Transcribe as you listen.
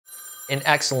An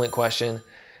excellent question.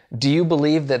 Do you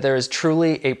believe that there is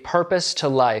truly a purpose to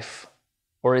life,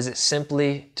 or is it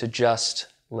simply to just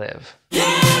live? These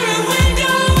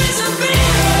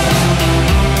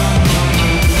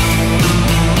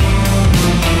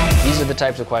are the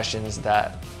types of questions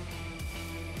that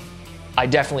I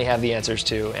definitely have the answers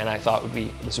to, and I thought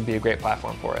this would be a great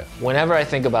platform for it. Whenever I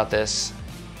think about this,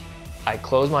 I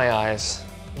close my eyes.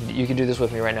 You can do this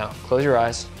with me right now. Close your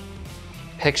eyes.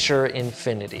 Picture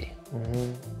infinity.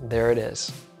 There it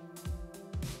is.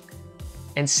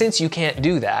 And since you can't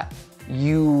do that,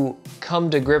 you come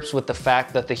to grips with the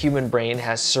fact that the human brain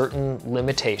has certain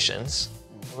limitations,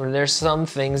 or there's some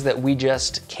things that we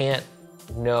just can't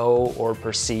know or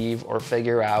perceive or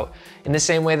figure out, in the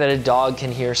same way that a dog can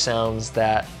hear sounds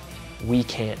that we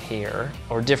can't hear,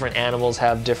 or different animals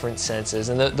have different senses,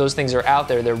 and those things are out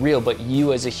there, they're real, but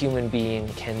you as a human being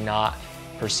cannot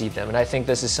perceive them. And I think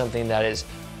this is something that is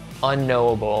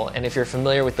unknowable. And if you're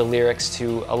familiar with the lyrics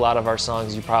to a lot of our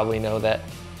songs, you probably know that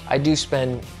I do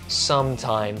spend some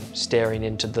time staring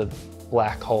into the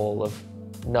black hole of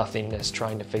nothingness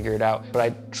trying to figure it out, but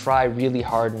I try really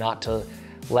hard not to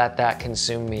let that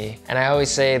consume me. And I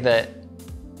always say that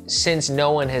since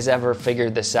no one has ever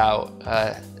figured this out,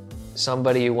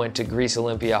 somebody who went to Greece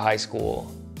Olympia High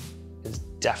School is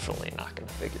definitely not going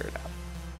to figure it out.